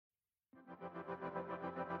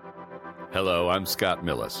Hello, I'm Scott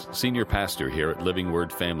Millis, Senior Pastor here at Living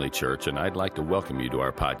Word Family Church, and I'd like to welcome you to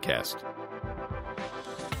our podcast.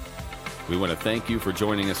 We want to thank you for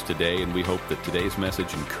joining us today, and we hope that today's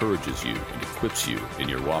message encourages you and equips you in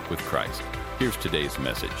your walk with Christ. Here's today's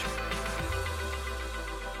message.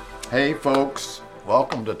 Hey folks,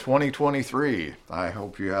 welcome to 2023. I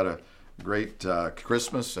hope you had a great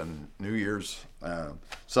Christmas and New Year's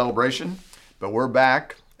celebration, but we're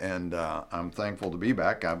back, and I'm thankful to be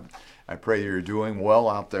back. I pray you're doing well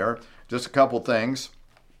out there. Just a couple things.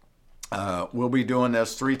 We'll be doing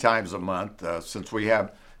this 3 times a month. Since we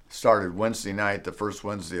have started Wednesday night, the first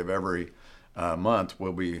Wednesday of every month,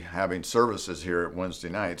 we'll be having services here at Wednesday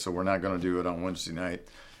night, so we're not going to do it on Wednesday night.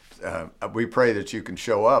 We pray that you can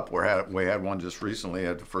show up. We had one just recently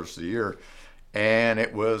at the first of the year, and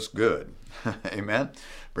it was good. Amen?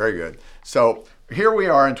 Very good. So here we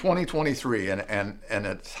are in 2023, and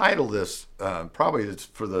the title of this, probably it's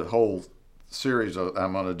for the whole series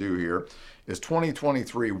I'm going to do here, is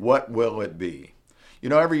 2023, What Will It Be? You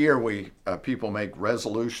know, every year people make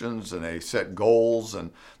resolutions and they set goals,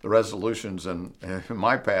 and the resolutions in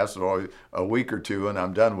my past are always a week or two and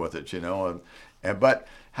I'm done with it, you know. But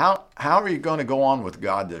how are you going to go on with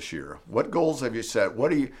God this year? What goals have you set?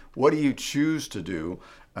 What do you choose to do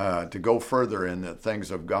to go further in the things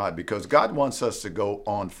of God? Because God wants us to go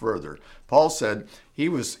on further. Paul said he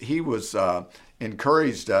was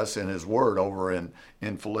encouraged us in his word over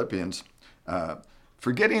in Philippians.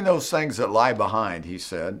 Forgetting those things that lie behind, he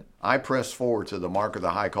said, I press forward to the mark of the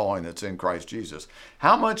high calling that's in Christ Jesus.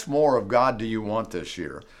 How much more of God do you want this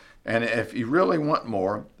year? And if you really want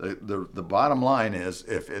more, the bottom line is,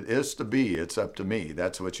 if it is to be, it's up to me.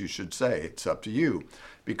 That's what you should say. It's up to you.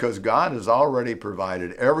 Because God has already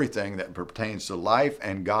provided everything that pertains to life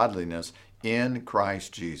and godliness in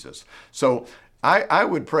Christ Jesus. So I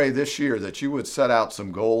would pray this year that you would set out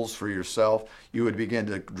some goals for yourself. You would begin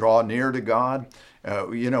to draw near to God.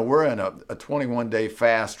 We're in a 21-day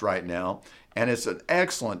fast right now, and it's an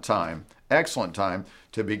excellent time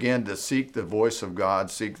to begin to seek the voice of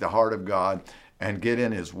God, seek the heart of God, and get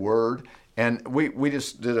in His Word. And we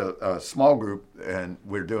just did a small group, and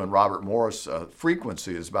we're doing Robert Morris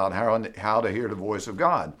frequencies about how to hear the voice of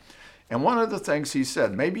God. And one of the things he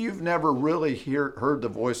said, maybe you've never really heard the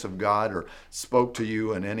voice of God or spoke to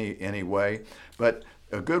you in any way, but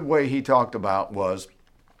a good way he talked about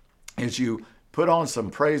is you put on some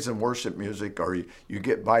praise and worship music, or you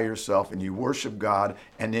get by yourself and you worship God,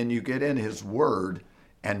 and then you get in His Word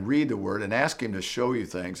and read the Word and ask Him to show you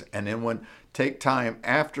things. And then take time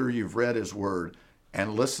after you've read His Word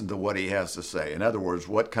and listen to what He has to say. In other words,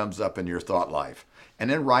 what comes up in your thought life. And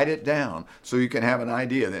then write it down so you can have an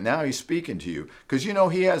idea that now He's speaking to you. Because you know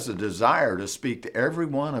He has a desire to speak to every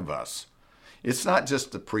one of us. It's not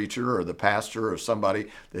just the preacher or the pastor or somebody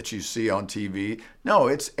that you see on TV. No,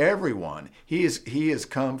 it's everyone. He has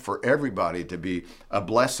come for everybody to be a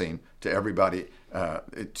blessing to everybody,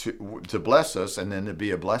 to bless us and then to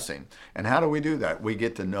be a blessing. And how do we do that? We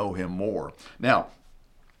get to know Him more. Now,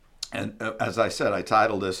 and as I said, I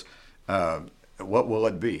titled this, What Will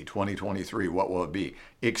It Be? 2023, what will it be?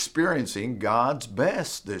 Experiencing God's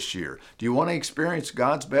best this year. Do you want to experience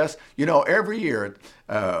God's best? You know, every year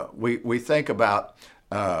we think about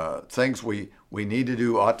things we need to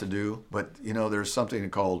do, ought to do, but you know, there's something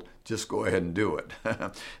called just go ahead and do it.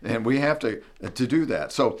 And we have to do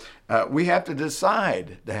that. So we have to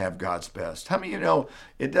decide to have God's best. How many of you know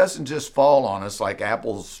it doesn't just fall on us like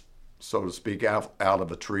apples, so to speak, out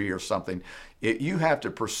of a tree or something. You have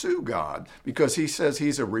to pursue God, because He says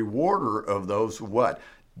He's a rewarder of those who what?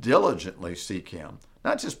 Diligently seek Him.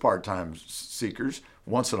 Not just part-time seekers,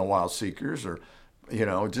 once in a while seekers, or, you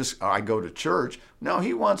know, just I go to church. No,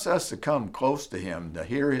 He wants us to come close to Him, to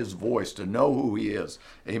hear His voice, to know who He is.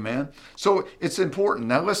 Amen? So it's important.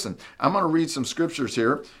 Now listen, I'm going to read some scriptures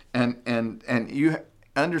here, and you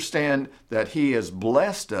understand that He has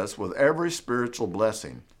blessed us with every spiritual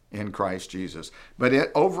blessing in Christ Jesus.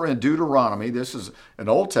 But over in Deuteronomy, this is an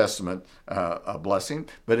Old Testament a blessing,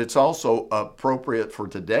 but it's also appropriate for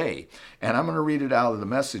today. And I'm going to read it out of the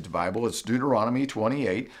Message Bible. It's Deuteronomy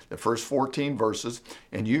 28, the first 14 verses.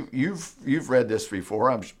 And you've read this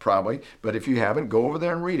before, probably, but if you haven't, go over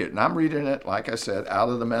there and read it. And I'm reading it, like I said, out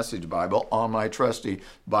of the Message Bible on my trusty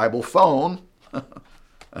Bible phone.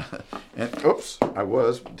 And oops, I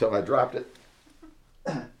was until I dropped it.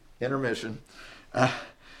 Intermission.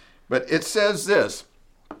 But it says this.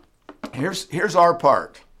 Here's our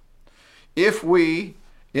part. If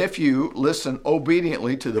you listen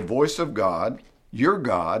obediently to the voice of God, your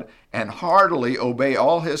God, and heartily obey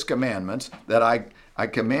all His commandments that I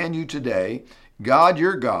command you today, God,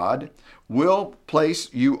 your God, will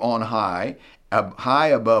place you on high, high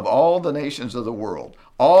above all the nations of the world.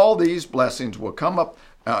 All these blessings will come up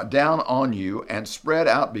down on you and spread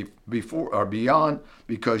out before or beyond,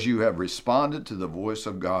 because you have responded to the voice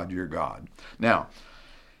of God, your God. Now,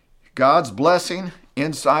 God's blessing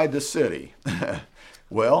inside the city.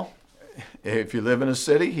 Well, if you live in a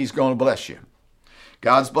city, he's going to bless you.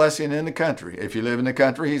 God's blessing in the country. If you live in the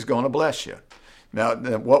country, he's going to bless you. Now,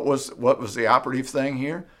 what was the operative thing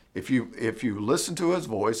here? If you listen to his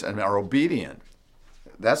voice and are obedient,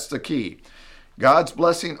 that's the key. God's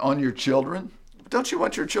blessing on your children. Don't you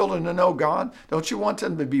want your children to know God? Don't you want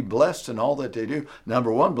them to be blessed in all that they do?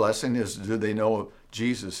 Number one blessing is, do they know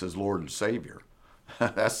Jesus as Lord and Savior?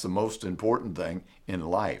 That's the most important thing in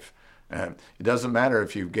life. It doesn't matter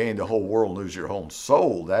if you've gained the whole world and lose your whole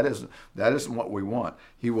soul. That isn't what we want.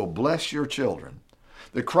 He will bless your children.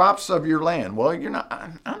 The crops of your land. Well,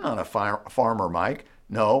 I'm not a farmer, Mike.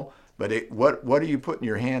 No, but what are you putting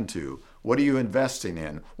your hand to? What are you investing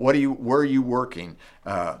in? Where are you working?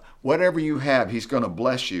 Whatever you have, he's going to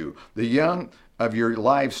bless you. The young of your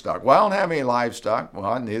livestock. Well, I don't have any livestock.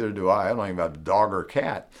 Well, neither do I. I don't even have a dog or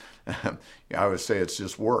cat. I would say it's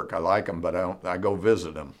just work. I like them, but I go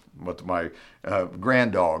visit them with my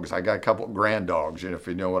grand dogs. I got a couple of grand dogs, if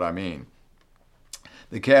you know what I mean.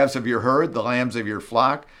 The calves of your herd, the lambs of your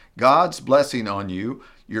flock, God's blessing on you,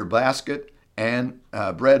 your basket and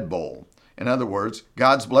bread bowl. In other words,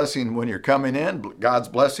 God's blessing when you're coming in, God's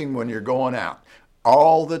blessing when you're going out.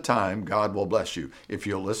 All the time, God will bless you if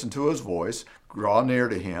you'll listen to his voice, draw near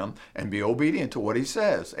to him, and be obedient to what he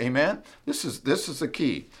says. Amen? This is the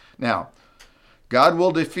key. Now, God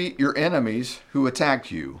will defeat your enemies who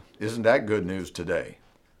attack you. Isn't that good news today?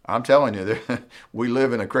 I'm telling you, we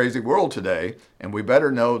live in a crazy world today, and we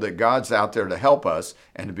better know that God's out there to help us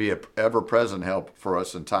and to be an ever-present help for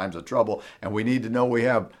us in times of trouble. And we need to know we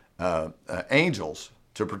have angels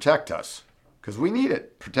to protect us, because we need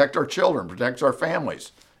it. Protect our children, protect our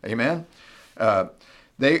families. Amen?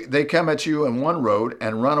 They come at you in one road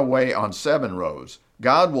and run away on 7 roads.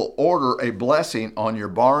 God will order a blessing on your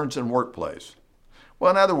barns and workplace.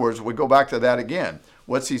 Well, in other words, we go back to that again.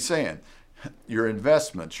 What's he saying? Your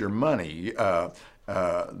investments, your money,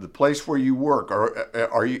 the place where you work,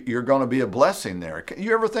 you're going to be a blessing there.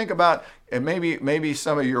 You ever think about, and maybe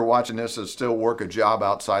some of you are watching this and still work a job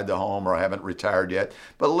outside the home or haven't retired yet,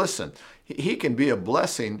 but listen, he can be a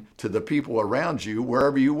blessing to the people around you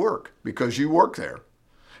wherever you work, because you work there.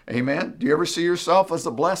 Amen? Do you ever see yourself as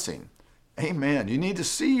a blessing? Amen. You need to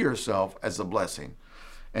see yourself as a blessing.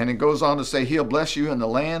 And it goes on to say, he'll bless you in the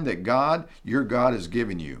land that God, your God, has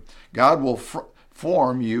given you. God will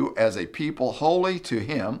form you as a people holy to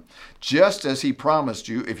him, just as he promised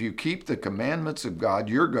you, if you keep the commandments of God,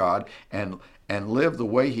 your God, and live the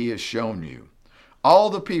way he has shown you. All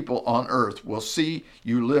the people on earth will see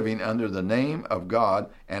you living under the name of God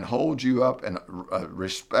and hold you up in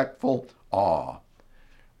respectful awe.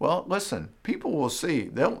 Well, listen, people will see.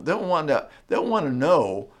 They'll want to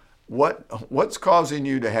know what's causing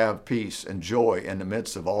you to have peace and joy in the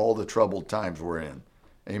midst of all the troubled times we're in.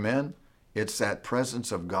 Amen? It's that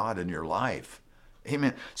presence of God in your life.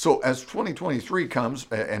 Amen. So as 2023 comes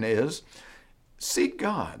and is, seek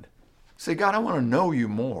God. Say, God, I want to know you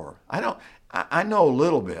more. I know a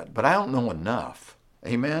little bit, but I don't know enough.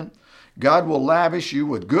 Amen? God will lavish you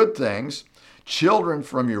with good things, children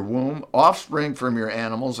from your womb, offspring from your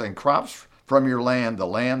animals, and crops from your land, the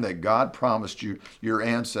land that God promised you, your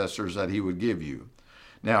ancestors, that he would give you.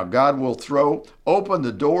 Now, God will throw open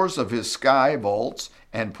the doors of his sky vaults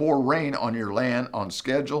and pour rain on your land on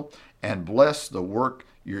schedule and bless the work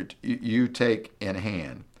you take in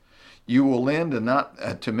hand. You will lend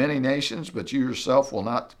to many nations, but you yourself will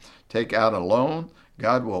not take out a loan.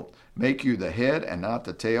 God will make you the head and not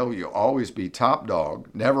the tail. You'll always be top dog,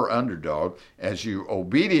 never underdog, as you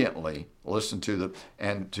obediently listen to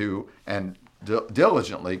and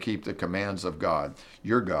diligently keep the commands of God,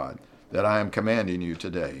 your God, that I am commanding you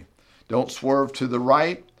today. Don't swerve to the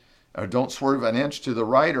right, or don't swerve an inch to the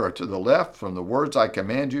right or to the left from the words I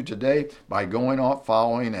command you today by going off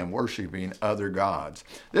following and worshiping other gods.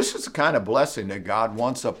 This is the kind of blessing that God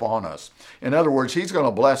wants upon us. In other words, he's going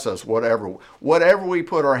to bless us whatever we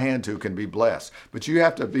put our hand to can be blessed. But you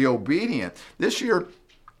have to be obedient. This year,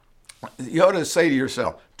 you ought to say to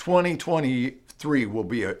yourself, 2023 will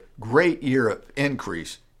be a great year of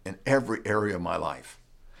increase in every area of my life.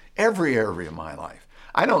 Every area of my life.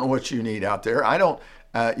 I don't know what you need out there. I don't,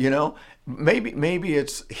 maybe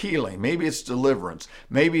it's healing. Maybe it's deliverance.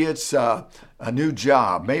 Maybe it's a new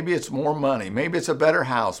job. Maybe it's more money. Maybe it's a better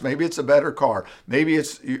house. Maybe it's a better car. Maybe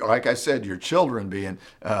it's, like I said, your children being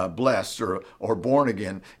blessed or born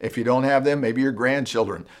again. If you don't have them, maybe your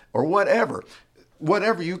grandchildren or whatever.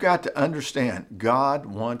 Whatever you got to understand, God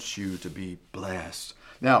wants you to be blessed.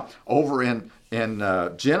 Now, over in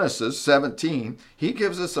Genesis 17, he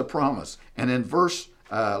gives us a promise. And in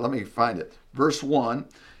let me find it. Verse 1,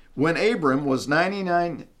 when Abram was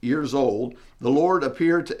 99 years old, the Lord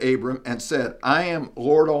appeared to Abram and said, I am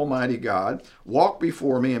Lord Almighty God. Walk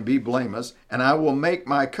before me and be blameless, and I will make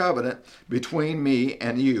my covenant between me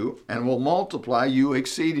and you, and will multiply you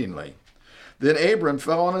exceedingly. Then Abram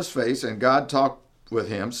fell on his face, and God talked with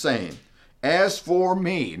him, saying, as for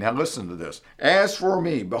me, now listen to this, as for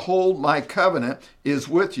me, behold, my covenant is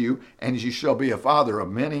with you, and you shall be a father of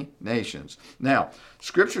many nations. Now,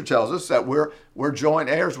 Scripture tells us that we're joint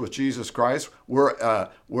heirs with Jesus Christ. We're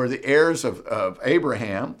the heirs of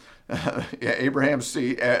Abraham, Abraham's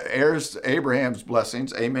seed, heirs to Abraham's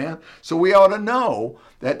blessings, amen? So we ought to know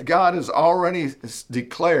that God has already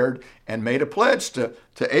declared and made a pledge to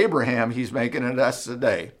Abraham. He's making it us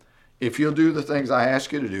today. If you'll do the things I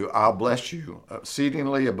ask you to do, I'll bless you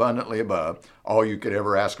exceedingly abundantly above all you could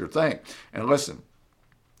ever ask or think. And listen,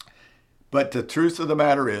 but the truth of the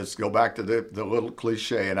matter is, go back to the little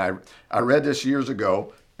cliche, and I read this years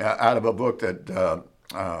ago out of a book that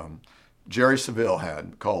Jerry Savelle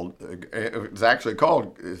had called, it was actually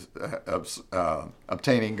called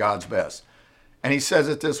Obtaining God's Best. And he says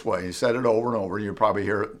it this way, he said it over and over, you'll probably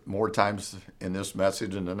hear it more times in this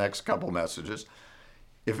message and the next couple messages.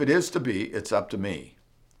 If it is to be, it's up to me.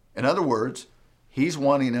 In other words, he's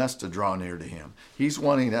wanting us to draw near to him. He's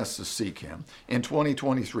wanting us to seek him. In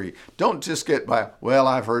 2023, don't just get by, well,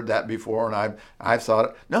 I've heard that before and I've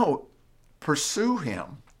thought it. No, pursue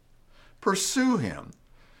him. Pursue him.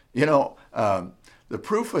 The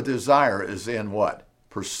proof of desire is in what?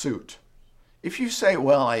 Pursuit. If you say,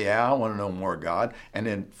 well, yeah, I want to know more of God, and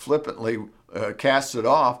then flippantly cast it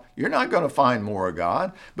off, you're not going to find more of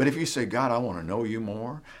God. But if you say, God, I want to know you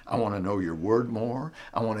more, I want to know your word more,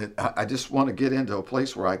 I just want to get into a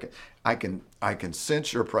place where I can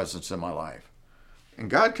sense your presence in my life. And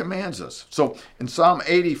God commands us. So in Psalm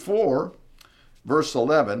 84, verse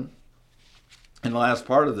 11, in the last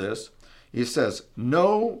part of this, he says,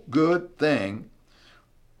 no good thing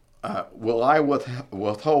will I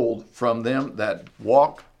withhold from them that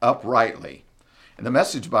walk uprightly. And the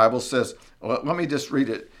Message Bible says, well, let me just read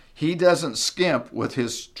it. He doesn't skimp with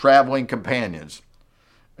his traveling companions.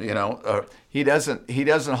 He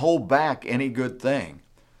doesn't hold back any good thing.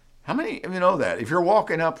 How many of you know that? If you're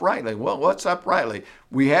walking uprightly, well, what's uprightly?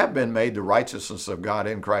 We have been made the righteousness of God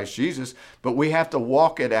in Christ Jesus, but we have to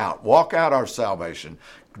walk it out. Walk out our salvation.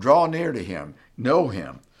 Draw near to him. Know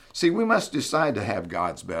him. See, we must decide to have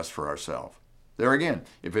God's best for ourselves. There again,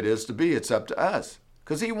 if it is to be, it's up to us,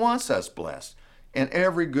 because he wants us blessed in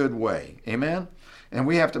every good way. Amen? And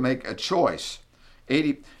we have to make a choice.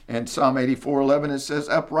 And Psalm 84:11, it says,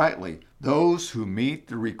 uprightly, those who meet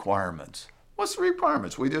the requirements. What's the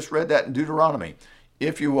requirements? We just read that in Deuteronomy.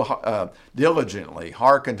 If you will diligently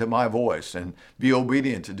hearken to my voice and be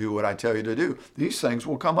obedient to do what I tell you to do, these things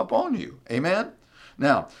will come upon you. Amen?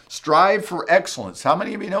 Now, strive for excellence. How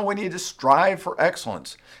many of you know we need to strive for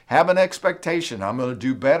excellence? Have an expectation. I'm going to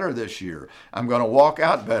do better this year. I'm going to walk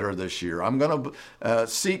out better this year. I'm going to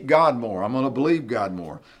seek God more. I'm going to believe God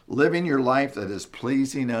more. Living your life that is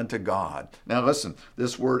pleasing unto God. Now listen,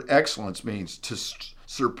 this word excellence means to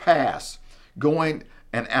surpass, going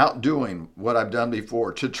and outdoing what I've done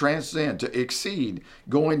before, to transcend, to exceed,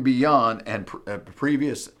 going beyond and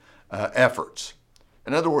previous efforts.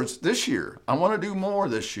 In other words, this year, I want to do more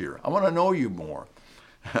this year. I want to know you more.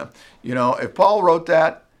 If Paul wrote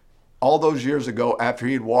that all those years ago after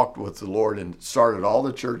he had walked with the Lord and started all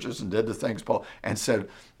the churches and did the things Paul, and said,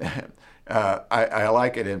 I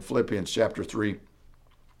like it in Philippians chapter 3.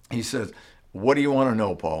 He says, what do you want to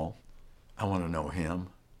know, Paul? I want to know him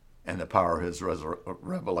and the power of his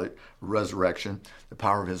resurrection, the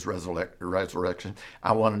power of his resurrection.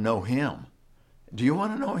 I want to know him. Do you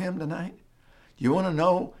want to know him tonight? You want to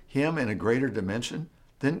know him in a greater dimension?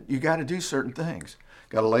 Then you got to do certain things.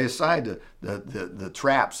 Got to lay aside the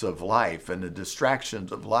traps of life and the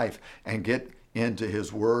distractions of life and get into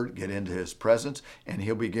his word, get into his presence, and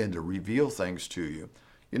he'll begin to reveal things to you.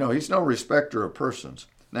 He's no respecter of persons.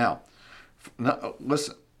 Now,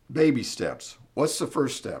 listen, baby steps. What's the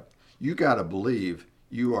first step? You got to believe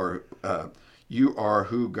you are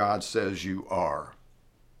who God says you are.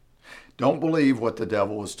 Don't believe what the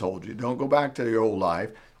devil has told you. Don't go back to your old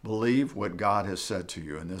life. Believe what God has said to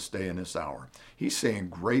you in this day and this hour. He's saying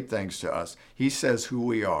great things to us. He says who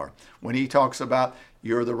we are. When he talks about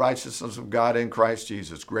you're the righteousness of God in Christ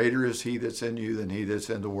Jesus, greater is he that's in you than he that's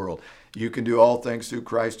in the world. You can do all things through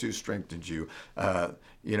Christ who strengthens you.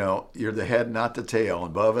 You're the head, not the tail,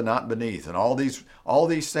 above and not beneath, and all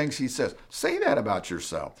these things he says. Say that about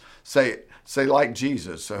yourself. Say like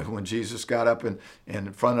Jesus. When Jesus got up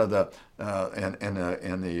in front of the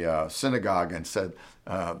in the synagogue and said,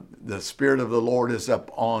 "The Spirit of the Lord is up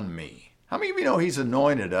on me." How many of you know he's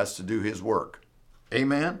anointed us to do his work?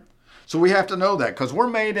 Amen. So we have to know that because we're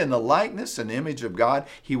made in the likeness and image of God.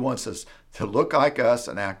 He wants us to look like us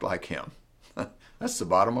and act like him. That's the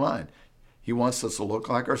bottom line. He wants us to look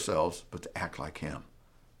like ourselves, but to act like him.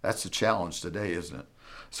 That's the challenge today, isn't it?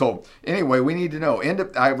 So anyway, we need to know.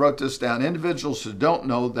 I wrote this down. Individuals who don't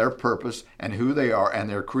know their purpose and who they are and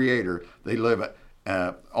their creator, they live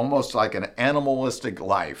almost like an animalistic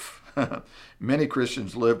life. Many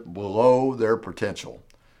Christians live below their potential.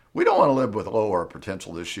 We don't want to live below our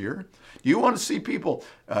potential this year. Do you want to see people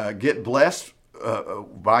get blessed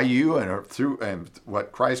by you and through and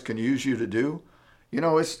what Christ can use you to do?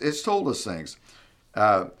 It's told us things.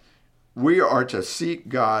 We are to seek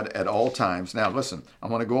God at all times. Now, listen, I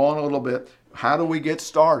want to go on a little bit. How do we get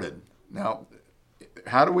started? Now,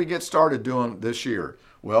 how do we get started doing this year?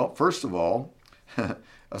 Well, first of all,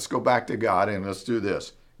 let's go back to God and let's do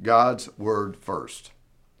this. God's word first.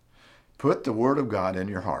 Put the word of God in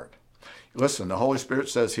your heart. Listen, the Holy Spirit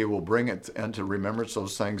says he will bring it into remembrance,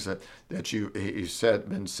 those things that he said,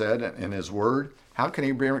 been said in his word. How can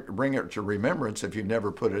he bring it to remembrance if you've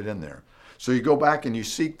never put it in there? So you go back and you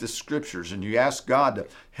seek the scriptures and you ask God to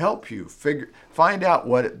help you find out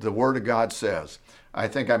what the word of God says. I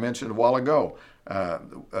think I mentioned a while ago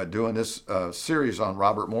doing this series on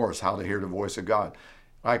Robert Morris, How to Hear the Voice of God.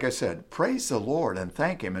 Like I said, praise the Lord and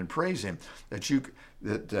thank him and praise him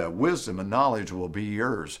that wisdom and knowledge will be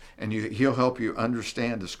yours, and he'll help you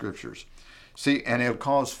understand the scriptures. See, and it'll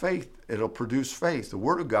cause faith. It'll produce faith. The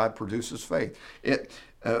Word of God produces faith.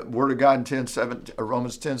 Word of God in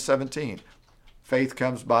Romans 10:17. Faith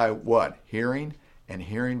comes by what? Hearing, and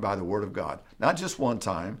hearing by the Word of God. Not just one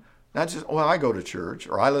time. Not just, I go to church,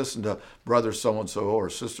 or I listen to brother so-and-so or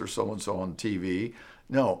sister so-and-so on TV.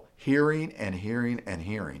 No, hearing and hearing and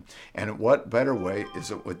hearing. And what better way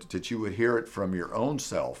is it that you would hear it from your own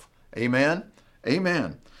self? Amen?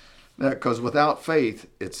 Amen. Because without faith,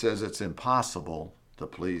 it says it's impossible to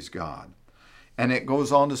please God. And it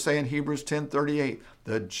goes on to say in Hebrews 10:38,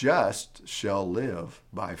 the just shall live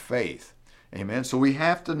by faith. Amen. So we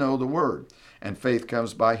have to know the word. And faith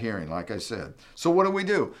comes by hearing, like I said. So what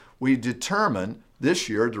do? We determine this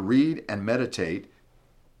year to read and meditate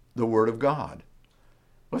the word of God.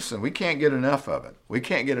 Listen, we can't get enough of it. We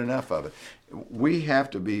can't get enough of it. We have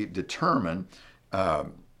to be determined to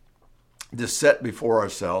set before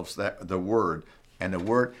ourselves the word. And the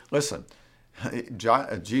word, listen,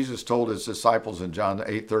 Jesus told his disciples in John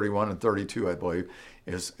 8:31 and 32, I believe,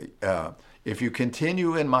 is if you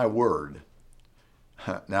continue in my word,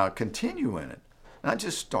 now continue in it. Not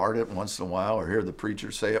just start it once in a while or hear the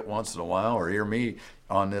preacher say it once in a while or hear me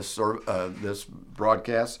on this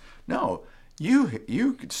broadcast. No. You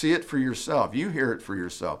see it for yourself. You hear it for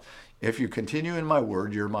yourself. If you continue in my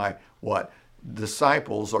word, you're my what?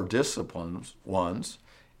 Disciples or disciplined ones,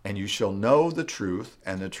 and you shall know the truth,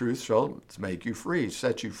 and the truth shall make you free,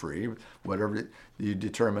 set you free, whatever you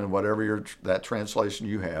determine, whatever that translation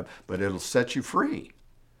you have, but it'll set you free.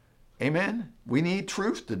 Amen? We need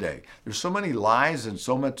truth today. There's so many lies and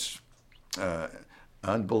so much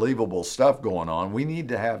unbelievable stuff going on. We need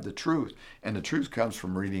to have the truth, and the truth comes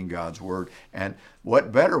from reading God's word. And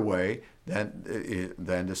what better way than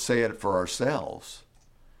to say it for ourselves?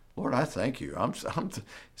 Lord, I thank you. I'm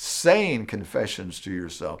saying confessions to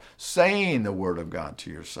yourself, saying the word of God to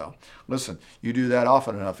yourself. Listen, you do that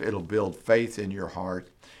often enough, it'll build faith in your heart.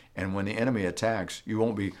 And when the enemy attacks, you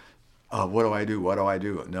won't be, what do I do? What do I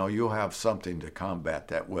do? No, you'll have something to combat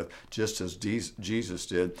that with, just as Jesus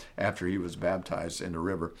did after he was baptized in the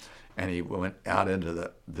river, and he went out into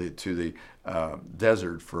the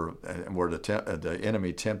desert where the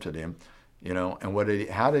enemy tempted him, And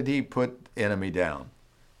how did he put the enemy down?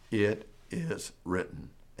 It is written.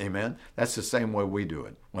 Amen. That's the same way we do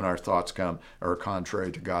it when our thoughts are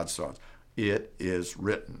contrary to God's thoughts. It is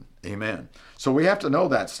written. Amen. So we have to know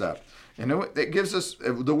that stuff. And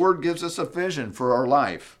the word gives us a vision for our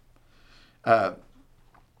life.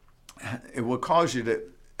 It will cause you to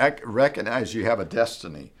recognize you have a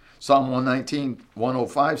destiny. Psalm 119,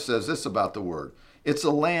 105 says this about the word. It's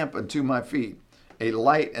a lamp unto my feet a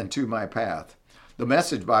light unto my path. The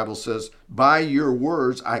Message Bible says, by your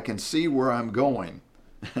words I can see where I'm going.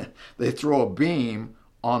 They throw a beam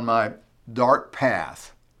on my dark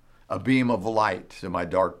path, a beam of light to my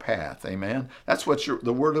dark path. Amen. That's what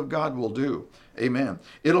the Word of God will do. Amen.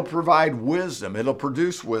 It'll provide wisdom. It'll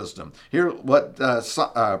produce wisdom. Hear what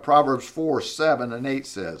Proverbs 4, 7, and 8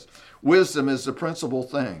 says. Wisdom is the principal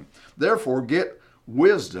thing. Therefore, get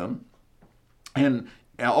wisdom, and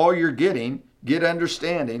all you're getting, get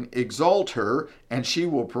understanding, exalt her, and she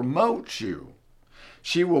will promote you.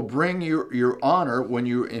 She will bring you your honor when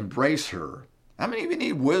you embrace her. How many of you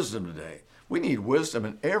need wisdom today? We need wisdom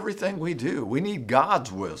in everything we do. We need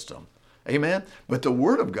God's wisdom. Amen? But the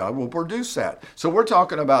Word of God will produce that. So we're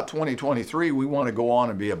talking about 2023. We want to go on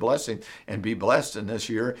and be a blessing and be blessed in this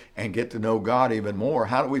year and get to know God even more.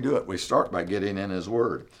 How do we do it? We start by getting in His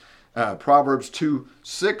Word. Proverbs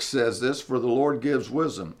 2:6 says this, for the Lord gives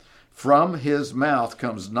wisdom. From His mouth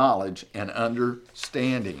comes knowledge and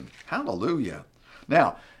understanding. Hallelujah.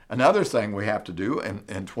 Now, another thing we have to do in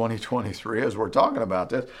 2023, as we're talking about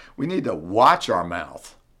this, we need to watch our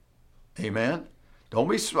mouth. Amen? Don't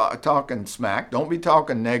be talking smack. Don't be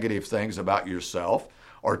talking negative things about yourself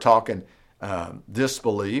or talking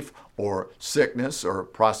disbelief or sickness or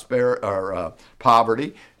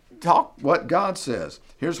poverty. Talk what God says.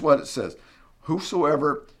 Here's what it says.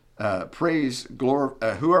 Whoever praises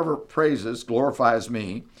glorifies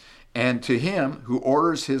me, and to him who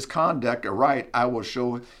orders his conduct aright, I will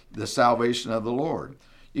show the salvation of the Lord.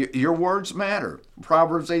 Your words matter.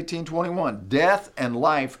 Proverbs 18:21. Death and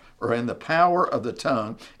life are in the power of the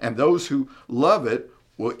tongue, and those who love it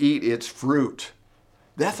will eat its fruit.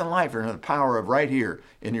 Death and life are in the power of right here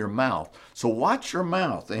in your mouth. So watch your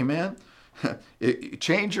mouth. Amen.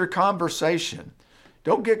 Change your conversation.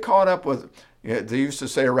 Don't get caught up with, they used to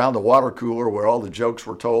say around the water cooler where all the jokes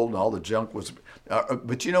were told and all the junk was,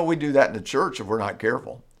 but we do that in the church if we're not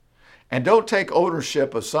careful. And don't take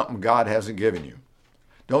ownership of something God hasn't given you.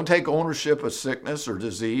 Don't take ownership of sickness or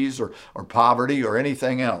disease or poverty or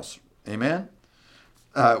anything else. Amen?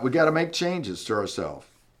 We got to make changes to ourselves.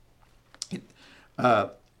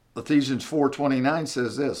 Ephesians 4:29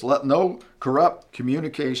 says this, let no corrupt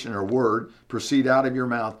communication or word proceed out of your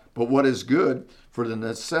mouth, but what is good for the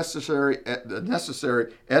necessary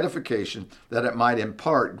edification, that it might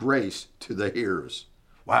impart grace to the hearers.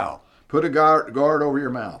 Wow. Put a guard over your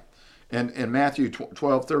mouth. And in Matthew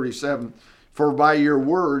 12:37, for by your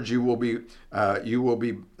words you will be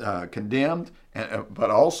condemned, but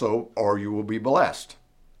also, or you will be blessed.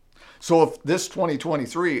 So if this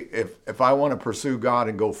 2023, if I want to pursue God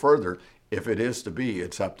and go further, if it is to be,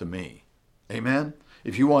 it's up to me. Amen?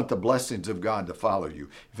 If you want the blessings of God to follow you,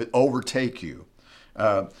 if it overtake you,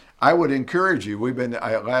 I would encourage you. We've been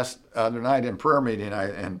last other night in prayer meeting,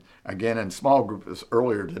 and again in small group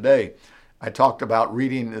earlier today, I talked about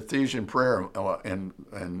reading Ephesian prayer and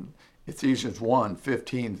Ephesians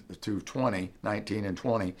 1:15-20, 19 and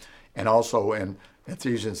 20, and also in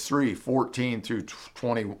Ephesians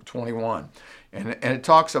 3:14-21. And it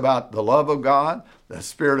talks about the love of God, the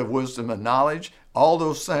spirit of wisdom and knowledge, all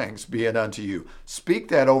those things be it unto you. Speak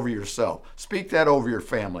that over yourself. Speak that over your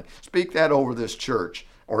family. Speak that over this church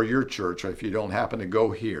or your church if you don't happen to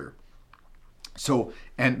go here. So,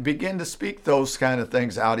 and begin to speak those kind of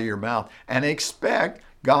things out of your mouth and expect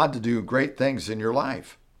God to do great things in your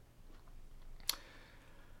life.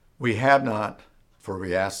 We have not, for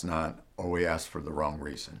we ask not, or we ask for the wrong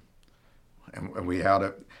reason. And we have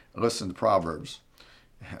to listen to Proverbs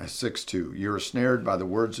 6:2. You're snared by the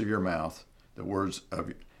words of your mouth,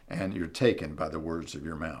 and you're taken by the words of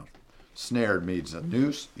your mouth. Snared means a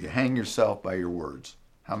noose. You hang yourself by your words.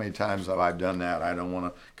 How many times have I done that? I don't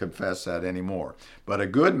want to confess that anymore. But a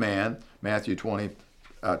good man, Matthew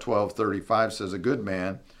 12:35 says, a good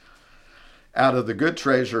man out of the good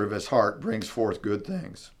treasure of his heart brings forth good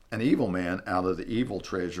things. An evil man out of the evil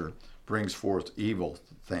treasure brings forth evil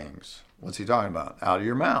things. What's he talking about? Out of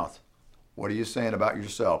your mouth. What are you saying about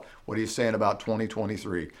yourself? What are you saying about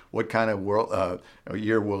 2023? What kind of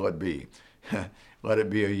year will it be? Let it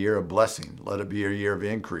be a year of blessing. Let it be a year of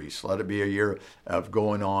increase. Let it be a year of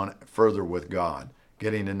going on further with God,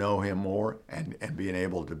 getting to know Him more and being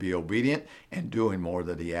able to be obedient and doing more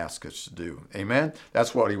that He asks us to do. Amen?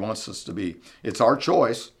 That's what He wants us to be. It's our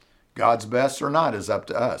choice. God's best or not is up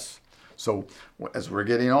to us. So as we're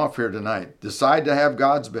getting off here tonight, decide to have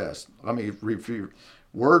God's best. Let me read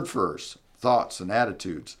word first. thoughts and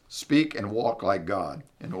attitudes. Speak and walk like God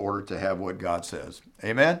in order to have what God says.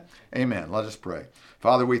 Amen? Amen. Let us pray.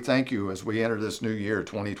 Father, we thank you as we enter this new year,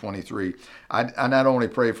 2023. I not only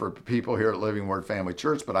pray for people here at Living Word Family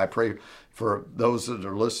Church, but I pray for those that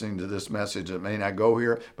are listening to this message that may not go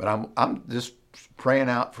here. But I'm just praying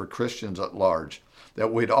out for Christians at large,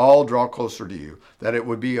 that we'd all draw closer to you, that it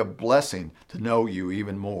would be a blessing to know you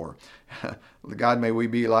even more. God, may we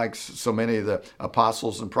be like so many of the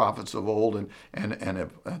apostles and prophets of old and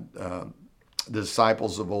the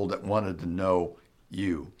disciples of old that wanted to know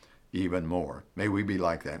you even more. May we be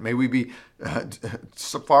like that. May we be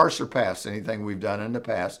far surpass anything we've done in the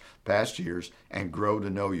past years and grow to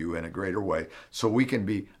know you in a greater way so we can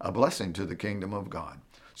be a blessing to the kingdom of God.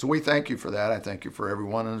 So we thank you for that. I thank you for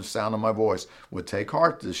everyone in the sound of my voice would take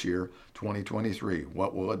heart this year, 2023.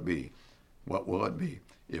 What will it be? What will it be?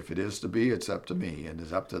 If it is to be, it's up to me and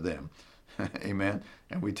it's up to them. Amen.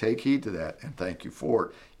 And we take heed to that and thank you for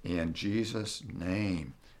it in Jesus'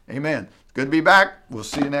 name. Amen. Good to be back. We'll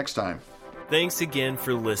see you next time. Thanks again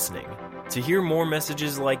for listening. To hear more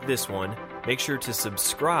messages like this one, make sure to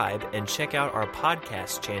subscribe and check out our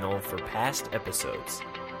podcast channel for past episodes.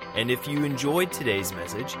 And if you enjoyed today's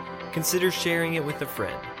message, consider sharing it with a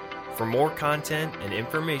friend. For more content and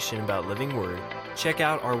information about Living Word, check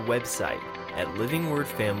out our website at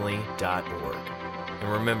livingwordfamily.org.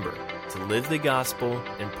 And remember to live the gospel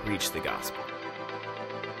and preach the gospel.